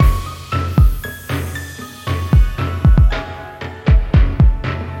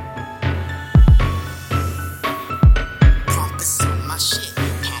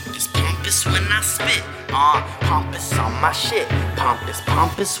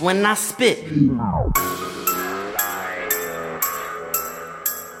pompous when I spit.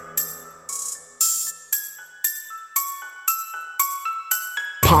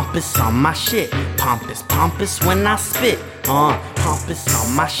 Pompous on my shit, pompous when I spit. Pompous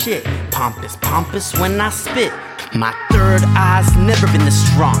on my shit, pompous when I spit. My third eye's never been this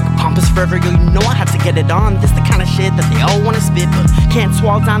strong. Pompous forever, yo, you know I had to get it on. This the kind of shit that they all wanna spit, but can't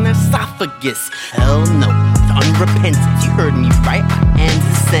swallow down their esophagus. Hell no, with unrepentant. You heard me right, I am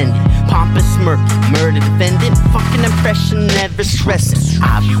Descendant. Pompous smirking, murder defendant. Fucking impression, never stressing.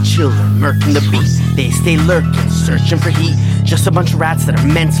 I be chillin', murking the beat. They stay lurking, searching for heat. Just a bunch of rats that are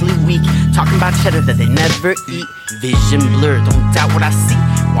mentally weak, talking about cheddar that they never eat. Vision blurred, don't doubt what I see.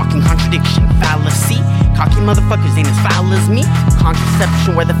 Walking contradiction, fallacy. Cocky motherfuckers ain't as foul as me.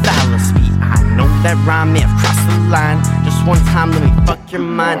 Contraception where the phallus be. I know that rhyme may have crossed the line. Just one time, let me fuck your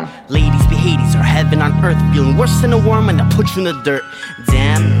mind. Ladies be Hades or heaven on earth. Feeling worse than a worm when I put you in the dirt.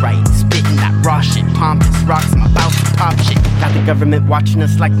 Damn right, spitting that raw shit. Pompous rocks, I'm about to pop shit. Got the government watching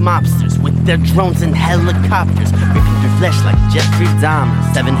us like mobsters with their drones and helicopters, ripping through flesh like Jeffrey Dahmer.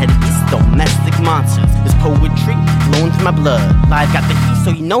 Seven-headed beasts, domestic monsters. This poetry flowing through my blood. Live got the heat, so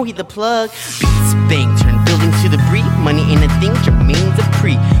you know he the plug. Beats bang, turn buildings to debris. Money ain't a thing, Jermaine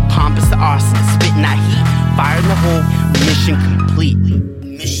Dupree. Pompous the arson, spitting that heat. Fire in the hole, mission complete.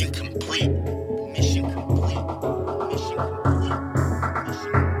 Mission complete. Mission complete. Mission complete.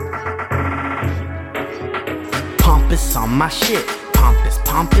 Pompous on my shit,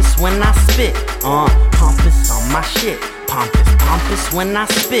 pompous when I spit. Pompous on my shit, pompous when I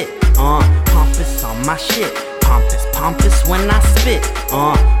spit. Pompous on my shit, pompous when I spit.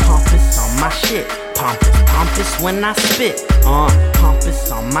 Pompous on my shit, pompous when I spit.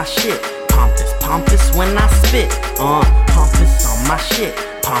 Pompous on my shit, pompous when I spit. Pompous on my shit,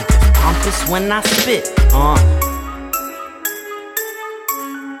 pompous when I spit.